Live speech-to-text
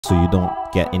so you don't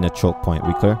get in a choke point.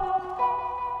 We clear?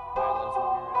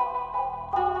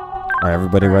 Alright,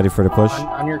 everybody ready for the push?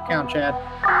 On your count, Chad.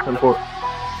 Alright,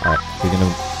 we're gonna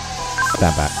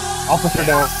stand back. Officer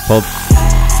down. Hold.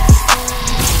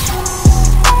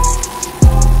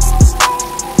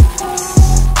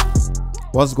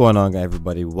 What's going on,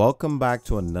 everybody? Welcome back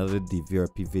to another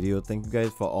DVRP video. Thank you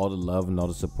guys for all the love and all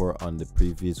the support on the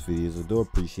previous videos. I do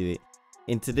appreciate it.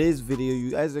 In today's video, you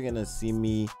guys are gonna see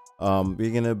me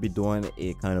we're gonna be doing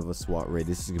a kind of a SWAT raid.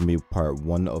 This is gonna be part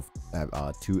 1 of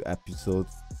 2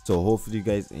 episodes, so hopefully you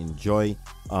guys enjoy.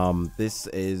 This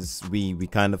is we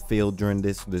kind of failed during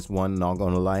this one, not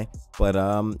gonna lie, but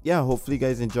yeah, hopefully you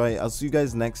guys enjoy. I'll see you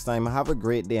guys next time. Have a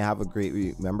great day, have a great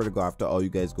week. Remember to go after all you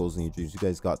guys goals and your dreams. You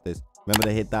guys got this. Remember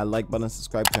to hit that like button,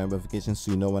 subscribe, turn notifications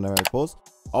so you know whenever I post.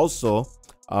 Also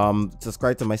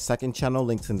subscribe to my second channel,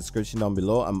 links in the description down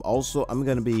below. I'm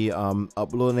gonna be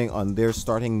uploading on there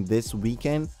starting this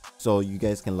weekend, so you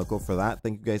guys can look out for that.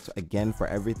 Thank you guys again for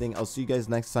everything. I'll see you guys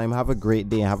next time. Have a great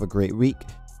day, have a great week.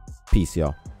 Peace,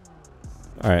 y'all.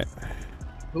 All right,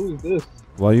 Who is this?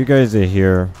 while you guys are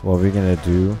here, what we're gonna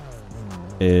do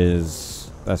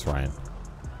is, that's Ryan.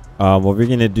 What we're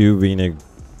gonna do,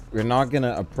 we're not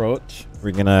gonna approach,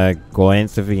 we're gonna go in,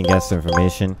 see if we can get some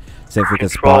information, see if we can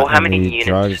spot any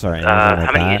drugs or anything like that.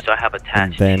 How many units do I have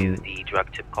attached to the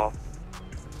drug tip call?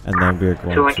 And then we're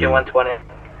going to 120.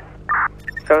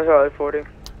 40.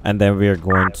 and then we are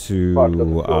going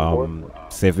to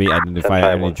see if we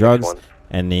identify any drugs,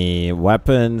 any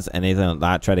weapons, anything like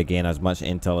that. Try to gain as much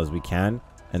intel as we can,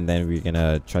 and then we're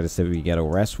gonna try to see if we get a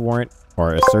arrest warrant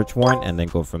or a search warrant, and then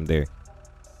go from there.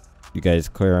 You guys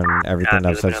clear on everything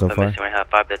I've said so far? I have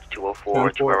 5, that's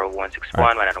 204,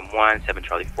 20161, 1 7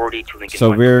 Charlie 40, 2 Lincoln.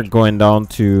 So we're going down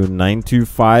to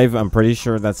 925. I'm pretty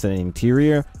sure that's an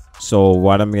interior. So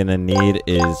what I'm gonna need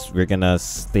is we're gonna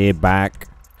stay back.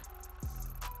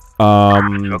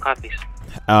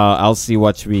 I'll see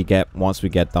what we get once we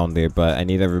get down there, but I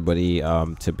need everybody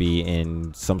to be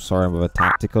in some sort of a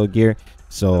tactical gear.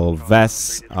 So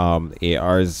vests,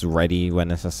 ARs ready when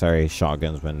necessary,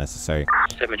 shotguns when necessary.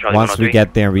 Once we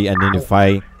get there and we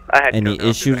identify any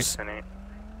issues,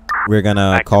 we're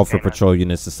gonna call for patrol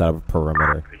units to set up a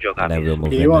perimeter, and then we'll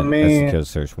move in and execute a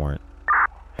search warrant.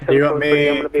 Do you want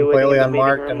me completely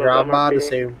unmarked and drive by to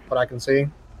see what I can see?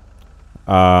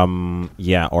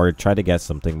 Yeah, or try to get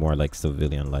something more like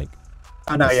civilian like.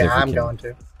 Oh no, yeah, I'm going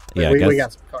to. Yeah, we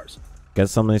got some cars. Get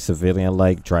something civilian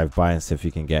like, drive by and see if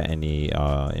you can get any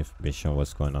information on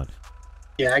what's going on.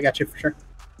 Yeah, I got you for sure.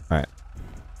 All right.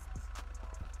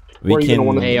 We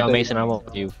can. Hey, Mason, I'm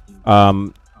with you.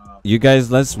 You guys,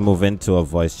 let's move into a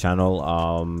voice channel.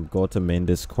 Go to main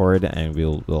Discord and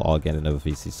we'll all get into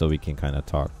VC so we can kind of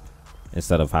talk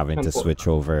instead of having to switch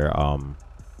over.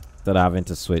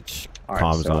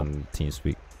 Comms on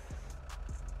TeamSpeak.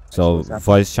 So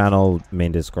voice channel,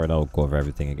 main Discord. I'll go over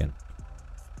everything again.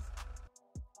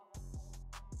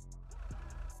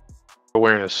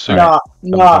 Wearing a suit.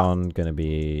 I'm gonna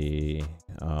be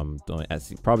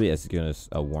probably executing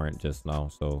a warrant just now,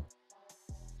 so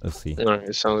let's see. Alright,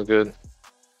 it sounds good.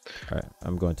 All right,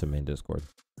 I'm going to main Discord.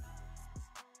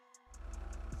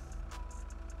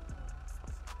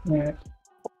 Yeah.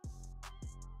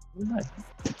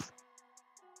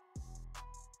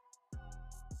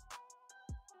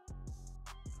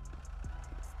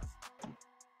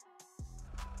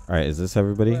 All right, is this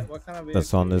everybody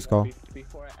that's on this call?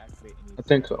 I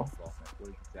think so.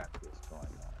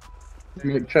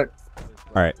 Check.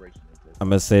 All right, I'm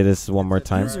gonna say this one more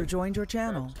time. User joined your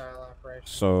channel.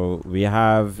 So we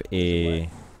have a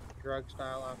Drug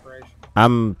style operation.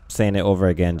 I'm saying it over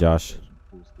again, Josh.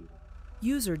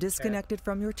 User disconnected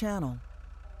from your channel.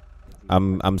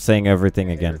 I'm saying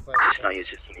everything again.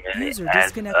 User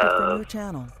disconnected from your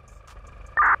channel.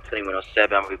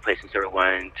 2107, I'm replacing server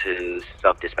 1 to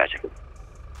self-dispatching.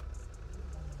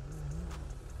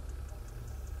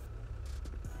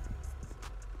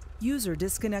 User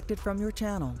disconnected from your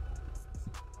channel.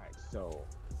 Alright, so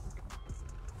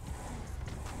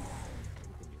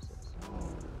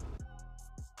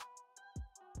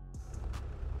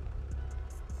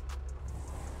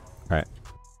Alright,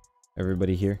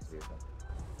 everybody here.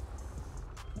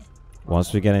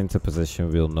 Once we get into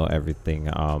position, we'll know everything.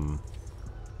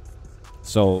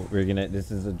 So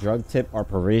this is a drug tip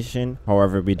operation.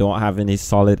 However, we don't have any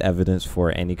solid evidence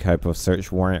for any type of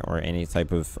search warrant or any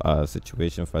type of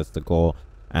situation for us to go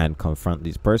and confront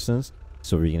these persons.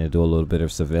 So we're gonna do a little bit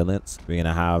of surveillance. We're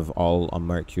gonna have all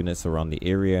unmarked units around the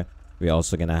area. We're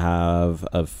also gonna have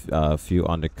a few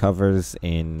undercovers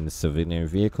in civilian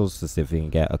vehicles to see if we can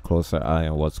get a closer eye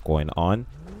on what's going on.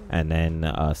 and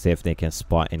then see if they can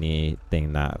spot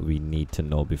anything that we need to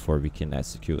know before we can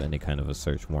execute any kind of a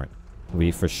search warrant.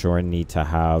 We for sure need to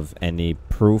have any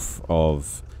proof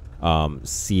of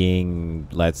seeing,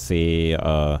 let's say,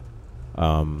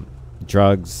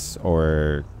 drugs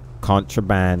or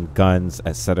contraband, guns,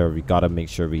 etc. We gotta make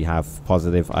sure we have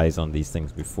positive eyes on these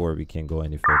things before we can go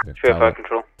any further.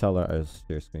 Tell her I was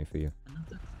share screen for you.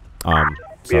 So,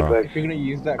 If you're gonna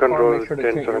use that car, make sure to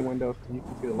tint your windows so you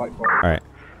can see the light bar. alright.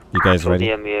 You guys ready?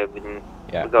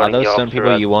 Yeah. Are those some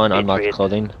people you want unlocked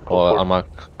clothing or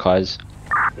unlocked cars?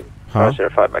 Huh?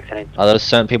 Are those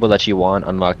some people that you want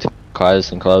unlocked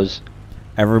cars and clothes?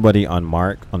 Everybody on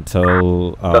mark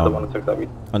until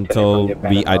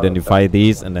we identify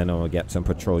these, and then we'll get some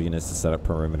patrol units to set up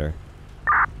perimeter.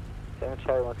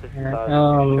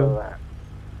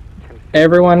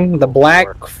 Everyone, the black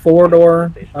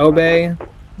 4-door Obey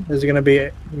is gonna be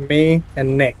me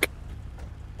and Nick.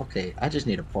 Okay, I just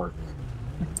need a port.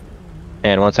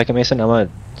 And 1 second, Mason. I'm gonna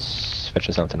switch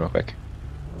to something real quick.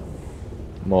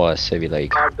 More Civvy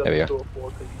Lake. There we go.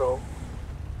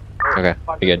 Okay,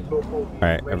 we good.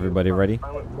 Alright, everybody ready?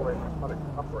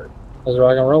 Let's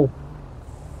rock and roll.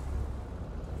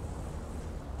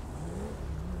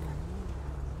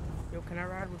 Yo, can I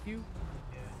ride with you?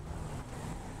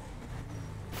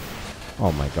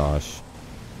 Oh my gosh.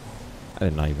 I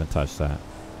did not even touch that.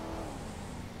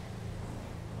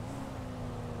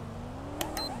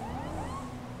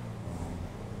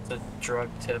 It's a drug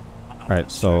tip.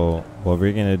 Alright, so what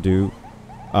we're gonna do,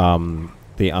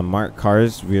 the unmarked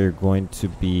cars, we're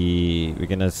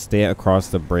gonna stay across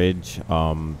the bridge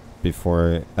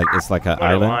before, like, it's like an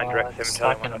island,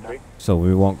 so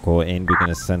we won't go in. We're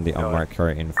gonna send the unmarked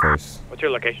car in first. What's your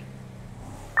location?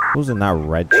 Who's in that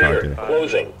red Charger?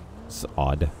 Closing. It's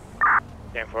odd.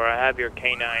 Therefore, I have your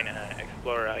K9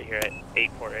 Explorer out here at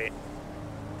 848.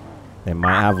 They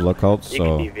might have lookouts,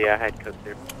 so You can DV, I had code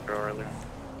through earlier.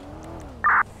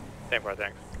 Same for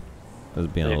thanks.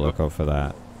 let's be on the lookout for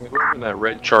that. Whoever that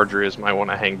red Charger is might want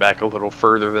to hang back a little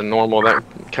further than normal. That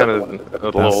kind of a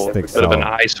little bit of an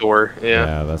eyesore.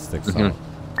 Yeah, that sticks out.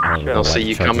 They'll see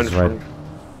you coming from.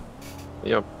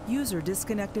 Yep. User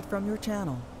disconnected from your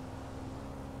channel.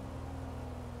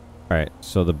 Alright,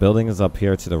 so the building is up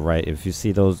here to the right. If you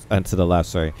see those, and to the left,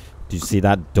 sorry. Do you see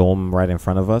that dome right in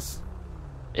front of us?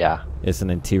 Yeah. It's an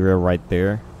interior right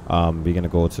there. We're gonna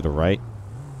go to the right.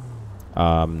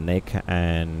 Nick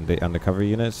and the undercover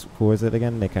units. Who is it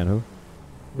again? Nick and who?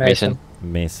 Mason.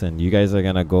 Mason. You guys are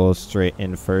gonna go straight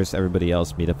in first. Everybody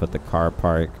else meet up at the car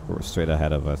park straight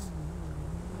ahead of us.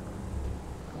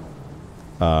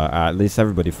 At least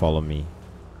everybody follow me.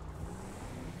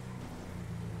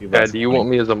 Yeah, do you want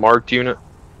me as a marked unit?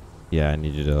 Yeah, I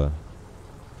need you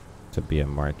to be a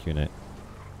marked unit.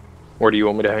 Where do you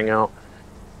want me to hang out?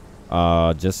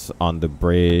 Just on the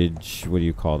bridge. What do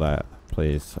you call that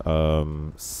place?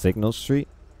 Signal Street.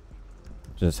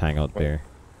 Just hang out there.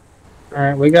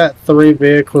 Alright, we got 3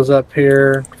 vehicles up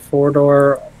here.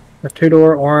 4-door, a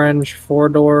 2-door orange,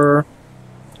 4-door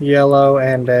yellow,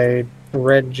 and a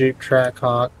red Jeep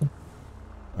Trackhawk.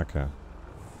 Okay.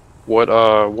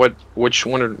 Which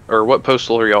one or what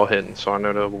postal are y'all hitting so I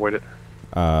know to avoid it?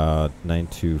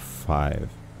 925.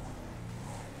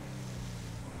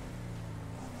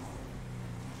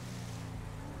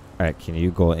 Alright, can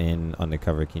you go in on the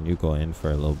cover? Can you go in for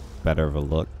a little better of a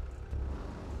look?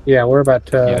 Yeah, we're about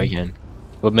to. Yeah, we can.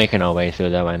 We're making our way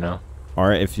through that right now.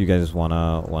 Or if you guys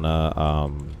wanna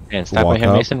and stop walk right here,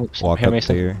 up, Mason. Stop walk here, up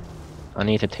Mason. there. I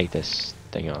need to take this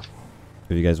thing off.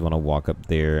 If you guys want to walk up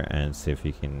there and see if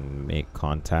you can make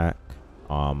contact,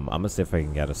 I'm gonna see if I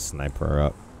can get a sniper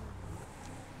up.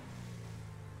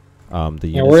 The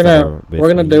Yeah, units we're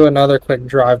gonna do another quick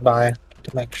drive by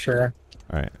to make sure.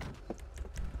 All right.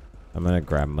 I'm gonna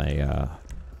grab my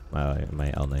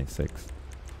my L96.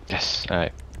 Yes. All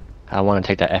right. I want to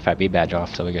take that FIB badge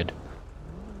off, so we're good.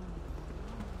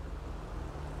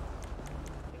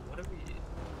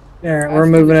 Yeah, we're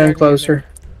moving in closer.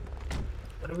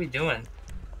 What are we doing?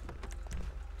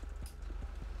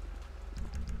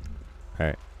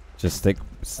 Alright. Just stay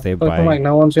Looking by. like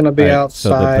no one's gonna be outside.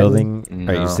 So the building.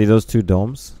 No. Alright, you see those 2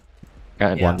 domes?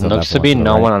 Yeah. Looks to be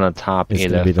no one on the top it's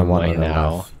either. Gonna be the one right on the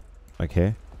now. left.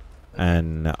 Okay.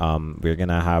 And we're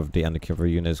gonna have the undercover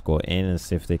units go in and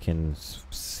see if they can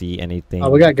see anything. Oh,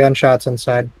 we got gunshots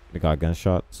inside. We got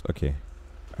gunshots. Okay.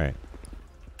 All right.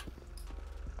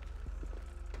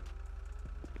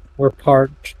 We're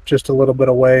parked just a little bit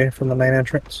away from the main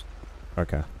entrance.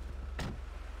 Okay.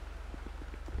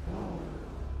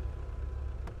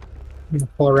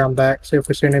 Pull around back, see if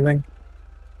we see anything.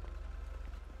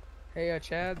 Hey,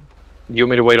 Chad. Do you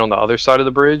want me to wait on the other side of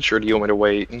the bridge, or do you want me to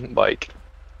wait, like,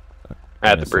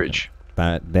 at the bridge?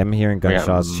 Them hearing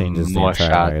gunshots changes the entire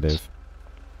narrative.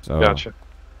 So. Gotcha.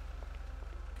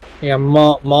 Yeah,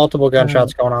 multiple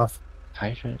gunshots going off.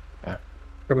 Hydrant? Yeah.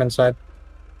 From inside.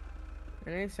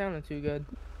 It ain't sounding too good.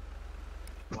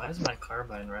 Why does my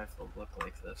carbine rifle look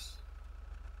like this?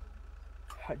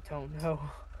 I don't know.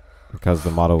 Because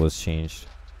the model was changed.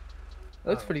 It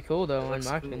looks pretty cool though, in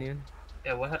my opinion.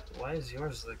 Yeah, why is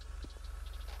yours like...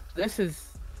 This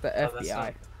is the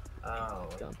FBI. Oh.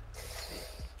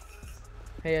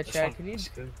 Hey, Chad, can you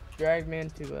drag me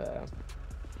into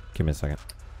Give me a second.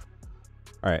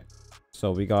 Alright.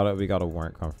 So we got a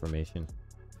warrant confirmation.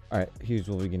 Alright, here's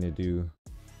what we're gonna do.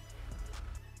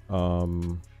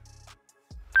 1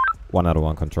 out of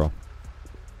 1 control.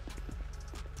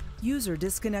 User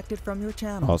disconnected from your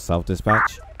channel. All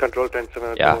self-dispatch. Control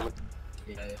 10-7 at Yeah. the moment.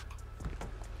 Yeah.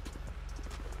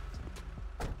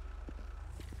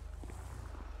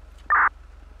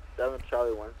 7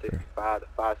 Charlie 165 to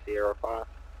 5 Sierra 5.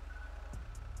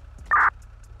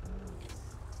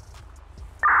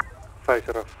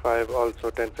 505, also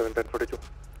 10-7, 1042.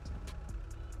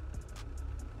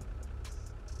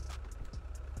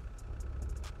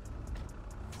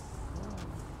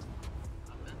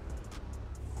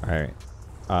 Alright.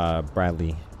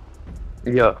 Bradley.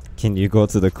 Yeah. Can you go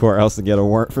to the courthouse and get a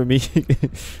warrant for me?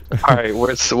 Alright,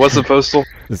 what's the postal?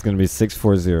 It's gonna be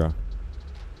 640.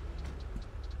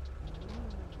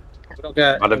 We don't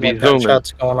got any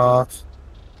gunshots going off.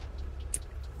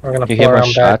 We're gonna You pull hear my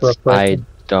around back real shots? quick. I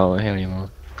don't hear anymore.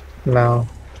 No.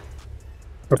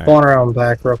 We're pulling around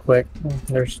back real quick.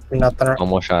 There's nothing. No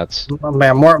more shots. Oh,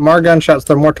 man, more gunshots.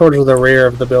 They're more towards the rear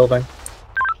of the building.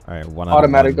 Alright,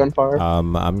 Automatic gunfire.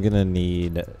 I'm gonna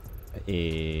need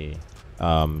a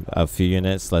few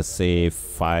units, let's say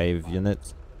 5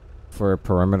 units for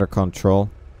perimeter control.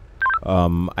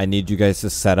 I need you guys to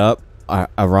set up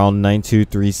around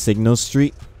 923 Signal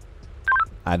Street.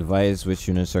 Advise which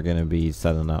units are gonna be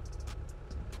setting up.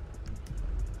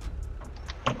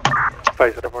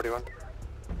 5041.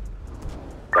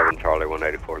 7 Charlie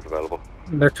 184 is available.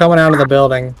 They're coming out of the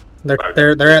building.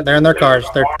 They're in their cars.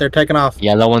 They're taking off.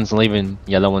 Yellow one's leaving.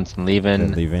 Yellow one's leaving.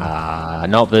 They're leaving.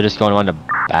 Nope, they're just going on the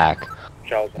back.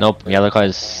 Nope, yellow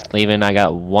car's leaving. I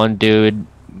got one dude,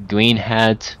 green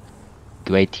hat,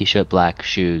 gray t-shirt, black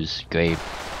shoes, gray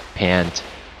pant,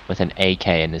 with an AK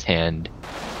in his hand.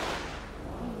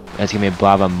 That's gonna be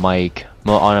Bravo Mike.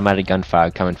 More automatic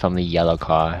gunfire coming from the yellow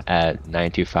car at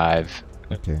 925.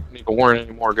 Okay. Need a warrant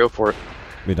anymore, go for it.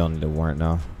 We don't need a warrant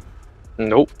now.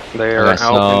 Nope, they are Okay,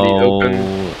 out in the so-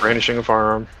 open, brandishing a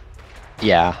firearm.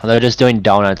 Yeah, they're just doing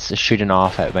donuts, just shooting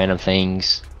off at random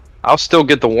things. I'll still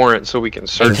get the warrant so we can Hey,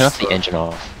 search. turn off the engine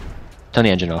off. Turn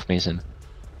the engine off, Mason.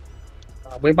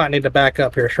 We might need to back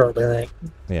up here shortly, I think.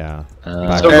 Yeah.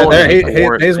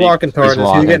 He's walking towards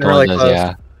us. He's getting really close.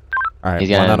 Yeah. Alright,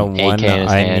 He's 1 got out of an 1. AK in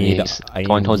his I hand, need he's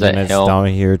going towards that units hill. down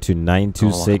here to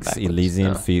 926 backwards,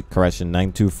 Elysian no. Feet. Correction,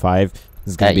 925. This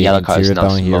is gonna That be yellow car's interior not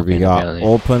down here. We smoking, got apparently.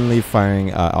 openly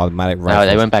firing automatic rifles.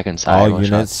 No, they went back inside. All one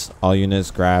units, all units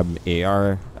grab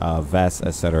AR, vests,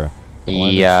 etc.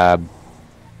 Yeah.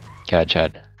 God,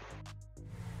 Chad.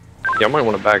 Yeah, I might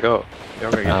want to back up. Y'all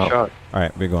gonna get Oh. shot.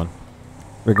 Alright, we're going.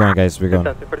 We're going, guys. We're going.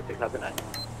 Your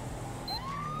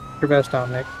best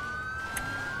down, Nick.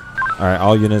 Alright,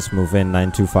 all units move in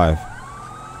 925.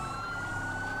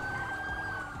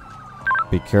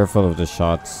 Be careful of the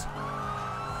shots.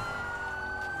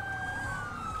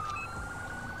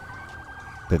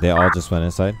 Did they all just went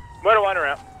inside? Motor one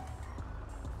around.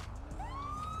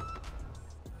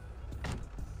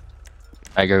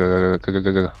 Alright, go.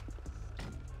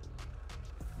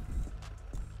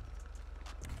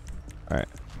 Alright.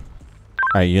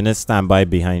 Alright, units stand by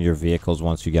behind your vehicles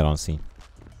once you get on scene.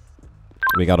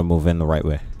 We gotta move in the right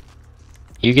way.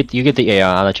 You get the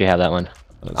AR. I'll let you have that one.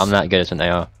 I'm not good as an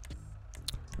AR.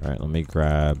 Alright, let me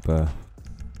grab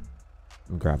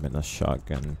I'm grabbing a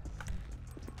shotgun.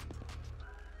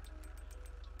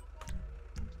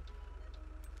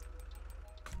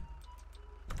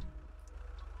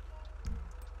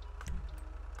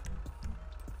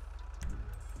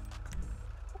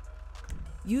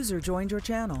 User joined your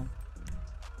channel.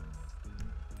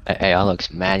 That AR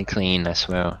looks mad clean, I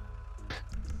swear.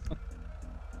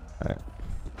 Alright.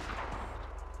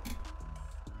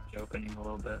 Opening a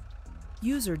little bit.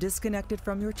 User disconnected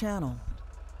from your channel.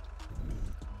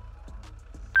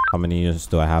 How many units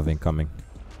do I have incoming?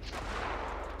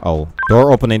 Oh,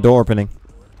 door opening.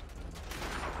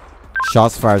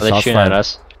 Shots fired, Are they shots shooting at fired.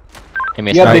 us? Hey,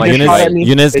 Mason, Alright, don't get my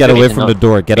units get away from the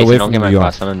door. Get away from don't get the my door.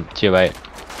 cross. I'm to your right.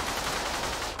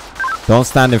 Don't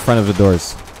stand in front of the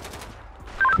doors.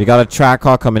 We got a track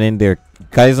hawk coming in there.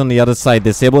 Guys on the other side,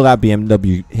 disable that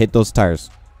BMW. Hit those tires.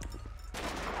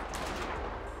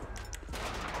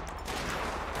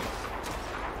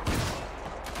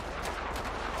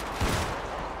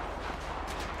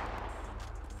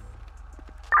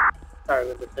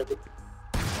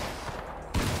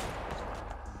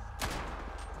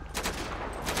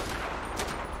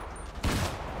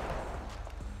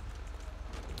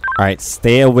 All right,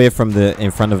 stay away from the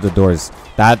in front of the doors.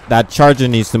 That charger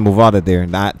needs to move out of there.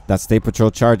 That state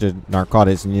patrol charger,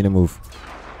 narcotics, you need to move.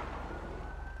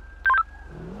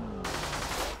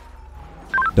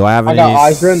 Do I have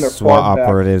any SWAT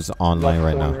operatives online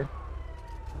right now?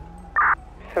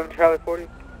 7 Charlie 40.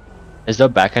 Is there a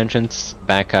back entrance,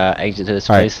 exit to this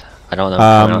place? I don't know.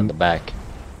 Coming out the back.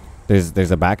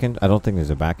 There's a back end. I don't think there's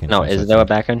a back end. No, is there a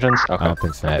back entrance? Okay. I don't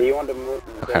think so. Do you want to move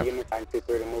the unit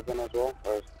 923 to move in as well,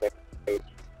 or stay?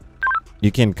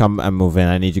 You can come and move in.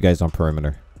 I need you guys on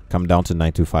perimeter. Come down to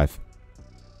 925.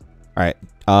 All right.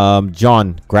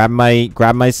 John, grab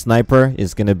my sniper.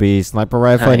 It's gonna be sniper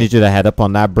rifle. I need you to head up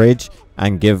on that bridge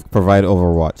and provide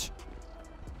overwatch.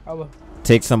 I will.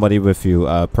 Take somebody with you.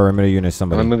 Perimeter unit.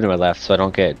 Somebody. I'm moving to my left so I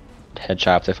don't get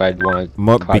headshots if I want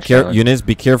to. Units,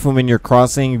 be careful when you're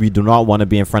crossing. We do not want to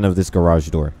be in front of this garage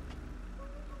door.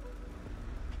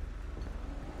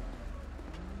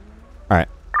 All right.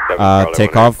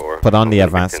 Take off. Put on the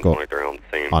advanced scope.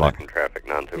 On it.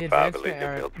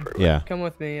 Yeah. Come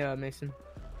with me, Mason.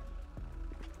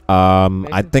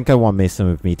 I think I want Mason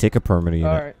with me. Take a perimeter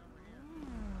unit. Alright.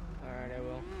 Alright,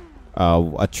 I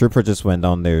will. A trooper just went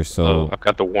down there, so... Oh, I've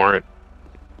got the warrant.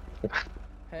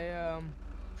 Hey,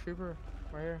 trooper,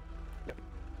 right here.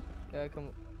 Yeah, come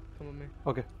with me.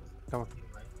 Okay, come on.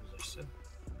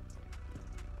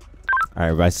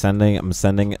 Alright, I'm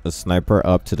sending a sniper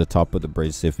up to the top of the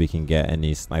bridge, see if we can get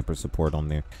any sniper support on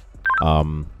there.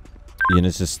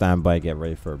 Units just stand by, get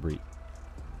ready for a breach.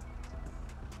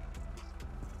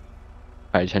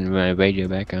 Alright, turn my radio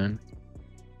back on.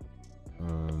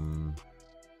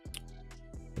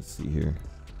 Let's see here.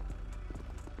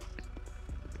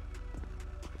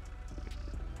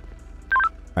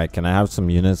 Alright, can I have some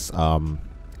units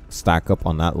stack up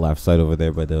on that left side over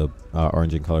there by the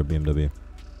orange and color BMW?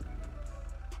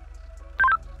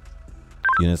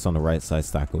 Units on the right side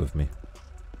stack up with me.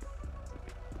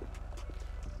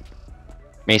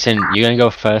 Mason, you're gonna go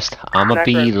first. I'm gonna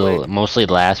be mostly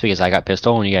last because I got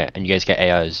pistol and you guys get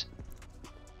ARs.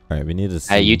 Alright, we need to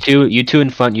see. You two in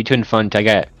front. I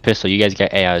got pistol. You guys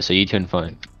get ARs, so you two in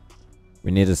front.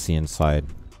 We need to see inside.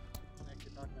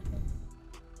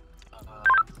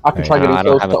 I can try getting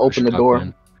close to open the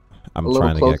door. I'm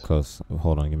trying to get close.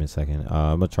 Hold on, give me a second.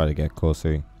 I'm gonna try to get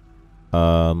closer.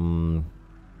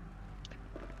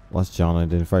 What's John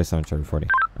identified? 7 Charlie 40.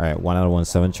 Alright, 1 out of 1,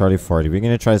 7 Charlie 40. We're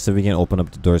gonna try to see if we can open up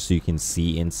the door so you can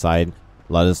see inside.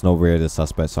 Let us know where the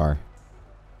suspects are.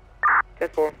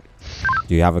 10-4.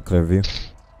 Do you have a clear view?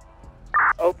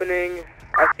 Opening.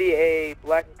 I see a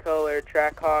black and colored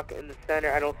track hawk in the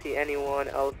center. I don't see anyone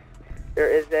else. There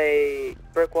is a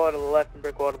brick wall to the left and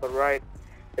brick wall to the right.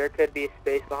 There could be a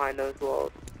space behind those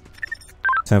walls.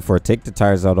 10-4. Take the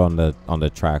tires out on the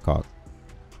track hawk.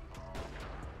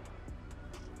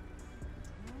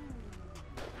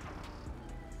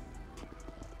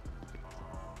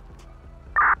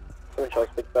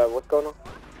 What's going on?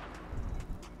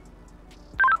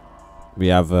 We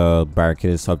have a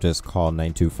barricaded subject called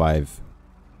 925.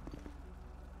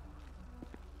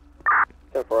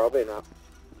 10-4, I'll be now.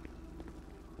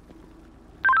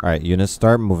 Alright, units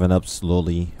start moving up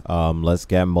slowly. Let's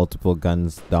get multiple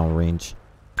guns downrange.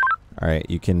 Alright,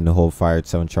 you can hold fire at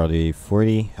 7 Charlie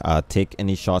 40. Take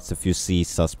any shots if you see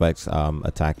suspects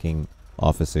attacking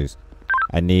officers.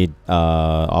 I need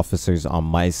officers on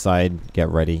my side. Get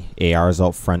ready. ARs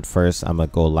out front first. I'm gonna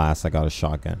go last. I got a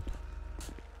shotgun.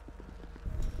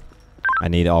 I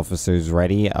need officers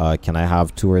ready. Can I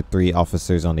have 2 or 3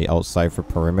 officers on the outside for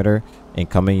perimeter?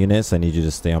 Incoming units, I need you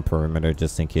to stay on perimeter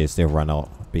just in case they run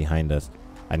out behind us.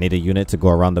 I need a unit to go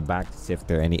around the back to see if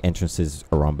there are any entrances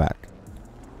around back.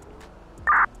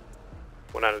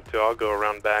 1 out of 2, I'll go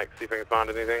around back, see if I can find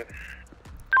anything.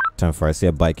 10-4, I see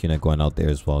a bike unit going out there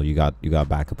as well. You got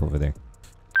backup over there.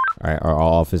 Alright, are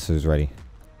all officers ready?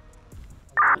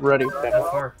 Ready.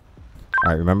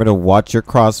 Alright, remember to watch your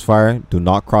crossfire. Do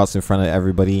not cross in front of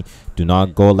everybody. Do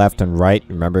not go left and right.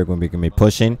 Remember when we're gonna be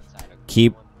pushing.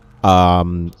 Keep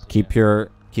your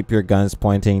guns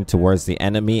pointing towards the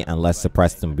enemy and let's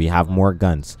suppress them. We have more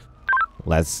guns.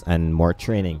 And more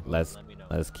training. Let's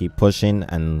keep pushing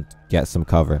and get some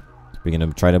cover. We're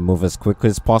gonna try to move as quickly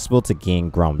as possible to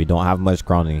gain ground. We don't have much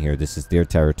ground in here. This is their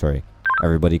territory.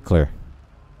 Everybody clear.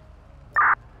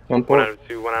 1 out of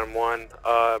 2, 1 out of 1.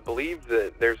 I believe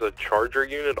that there's a charger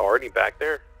unit already back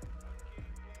there.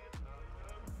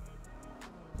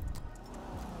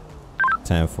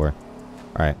 10-4.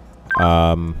 Alright.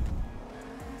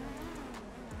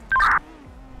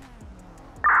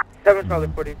 7 probably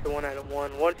 42, 1 out of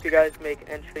 1. Once you guys make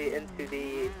entry into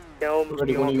the dome,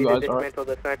 you want me to dismantle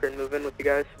the sniper and move in with you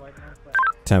guys?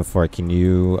 10-4, can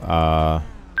you,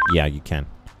 yeah, you can.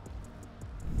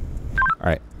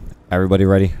 Alright. Everybody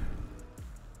ready?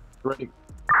 Ready.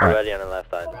 Right. Ready on the left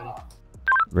side.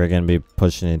 We're gonna be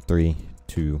pushing in 3,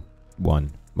 2,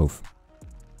 1. Move.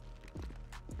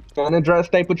 San Andreas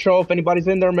State Patrol, if anybody's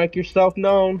in there, make yourself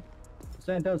known.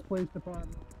 Santos Police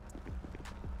Department.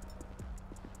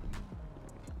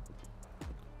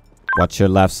 Watch your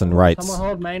lefts and rights. Someone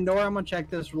hold main door. I'm gonna check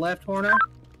this left corner.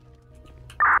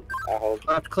 I hold.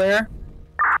 Left clear.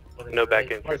 No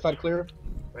back in. Right side clear.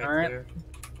 Right All right. clear.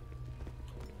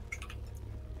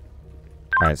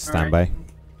 Alright, stand by.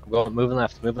 Go, moving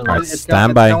left, moving Alright, left.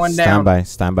 stand by, going stand down. by,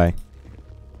 stand by.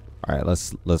 Alright,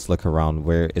 let's look around.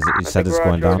 Where is it? You said it's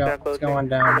going down? It's going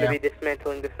down, I'm yeah. going to be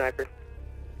dismantling the sniper.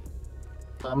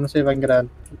 I'm gonna see if I can get a...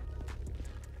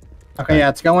 Okay, yeah,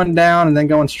 it's going down and then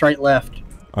going straight left.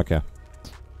 Okay.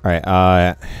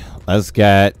 Alright, let's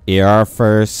get AR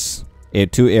first.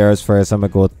 2 ARs first. I'm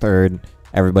gonna go third.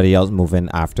 Everybody else move in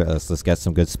after us. Let's get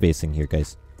some good spacing here,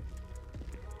 guys.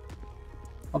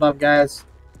 Hold up, guys.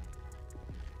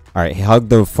 Alright, hug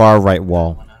the far right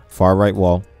wall. Far right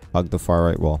wall. Hug the far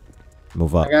right wall.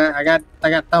 Move up. I got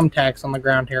thumbtacks on the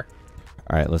ground here.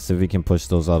 Alright, let's see if we can push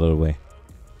those out of the way.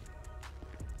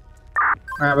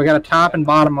 Alright, we got a top and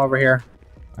bottom over here.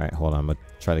 Alright, hold on. I'm gonna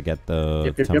try to get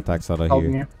the Yep. thumbtacks out of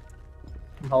Holding here. you.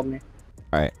 I'm holding you.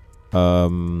 Alright.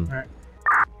 Alright.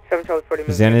 7 Charlie 40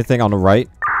 Is there anything on the right?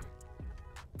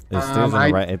 There's stairs on I-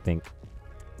 the right, I think.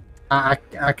 I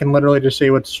can literally just see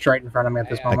what's straight in front of me at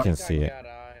this I moment. can see it.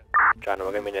 John,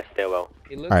 we're gonna be in a stairwell.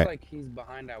 It looks Alright. like he's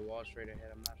behind that wall straight ahead.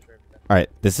 I'm not sure if that's... Alright,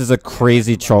 this is a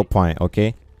crazy choke point,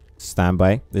 okay? Stand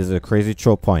by. This is a crazy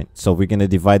choke point. So we're gonna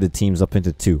divide the teams up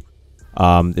into 2.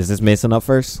 Is this Mason up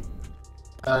first?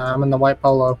 I'm in the white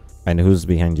polo. And who's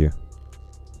behind you?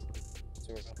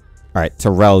 Alright,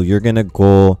 Terrell, you're gonna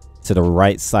go to the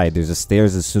right side. There's a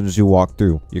stairs as soon as you walk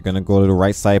through. You're gonna go to the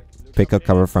right side, pick up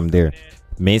cover from there.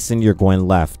 Mason, you're going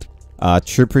left.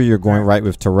 Trooper, you're going right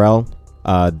with Terrell.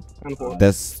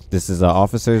 This is an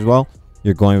officer as well.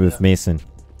 You're going with Mason.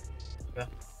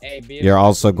 You're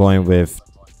also going with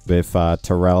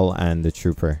Terrell and the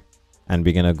trooper. And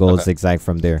we're gonna go zigzag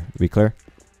from there. We clear?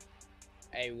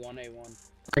 A1, A1.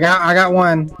 I got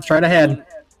one. Straight ahead.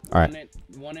 Alright.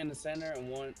 One in the center and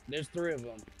one... There's 3 of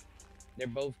them. They're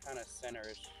both kind of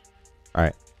centerish.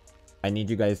 Alright. I need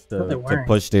you guys What are they to wearing?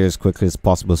 push there as quickly as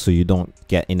possible so you don't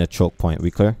get in a choke point.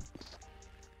 We clear?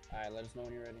 Alright, let us know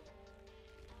when you're ready.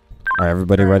 Alright,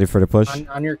 everybody ready for the push?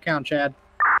 On your count, Chad.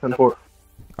 10-4.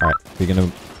 Alright, we're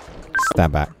gonna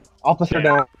stand back. Officer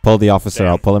down. Pull the officer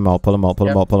out. Pull him out. Pull him out. Pull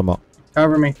him Yep. out. Pull him out.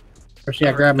 Cover me.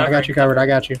 Yeah, grab me. I got you covered. I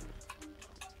got you.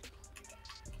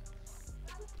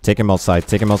 Take him outside.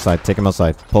 Take him outside. Take him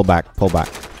outside. Pull back. Pull back.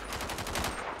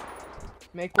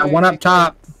 Make Got one up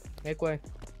top. Make way.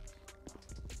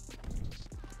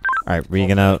 All right, we're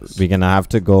gonna have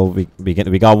to go. We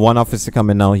got one officer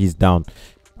coming now. He's down.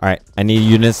 All right, I need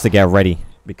units to get ready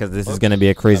because this is gonna be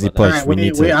a crazy push.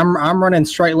 Alright, I'm running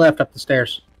straight left up the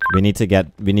stairs. We need to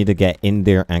get in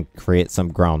there and create some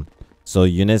ground. So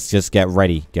units, just get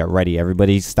ready. Get ready.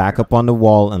 Everybody stack up on the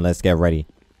wall and let's get ready.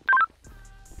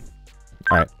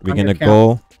 All right, we're gonna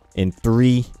go in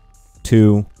 3,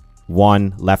 2,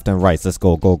 1. Left and right. Let's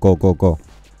go. Go. Go. Go. Go.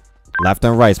 Left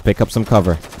and right. Pick up some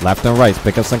cover. Left and right.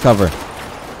 Pick up some cover.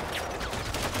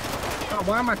 Oh,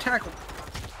 why am I tackled?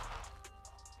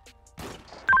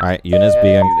 All right, units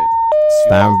being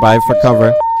stand by for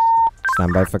cover.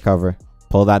 Stand by for cover.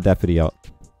 Pull that deputy out.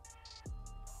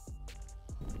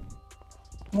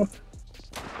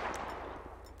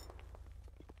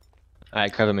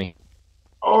 Alright, cover me.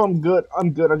 Oh, I'm good.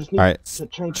 I'm good. I just need All right, to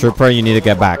change. Trooper, you need to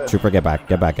get back. Trooper, get back.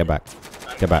 Get back. Get back.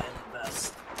 Get back.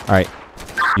 All right,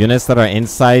 units that are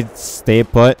inside, stay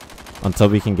put until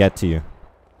we can get to you.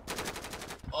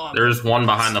 There's one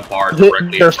behind the bar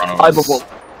directly in front of us. All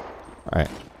right.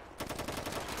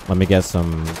 Let me get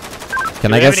some.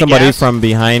 Can I get somebody from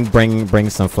behind? Bring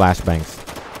some flashbangs.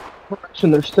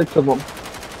 There's 6 of them.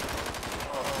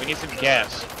 We need some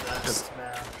gas.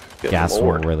 Gas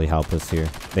won't really help us here.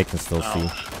 They can still see.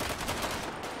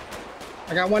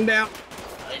 I got one down.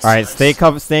 All right, stay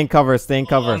cover. Stay in cover. Stay in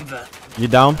cover. You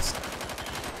down?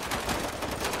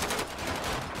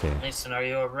 Okay. Mason, are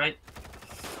you alright?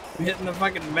 I'm hitting the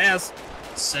fucking mess.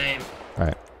 Same. All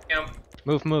right.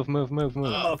 Move.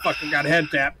 Motherfucker got head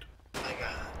tapped. I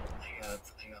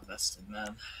got vested,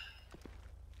 man.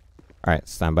 Alright,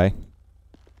 stand by.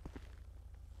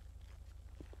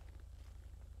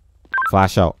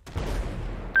 Flash out.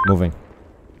 Moving.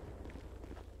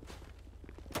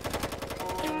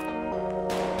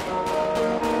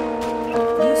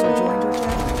 User joined your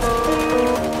channel.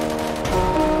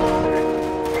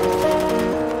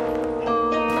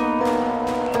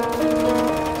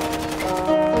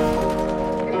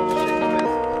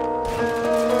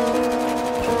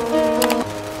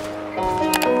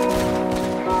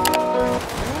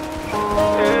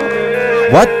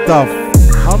 What the f?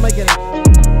 How am I getting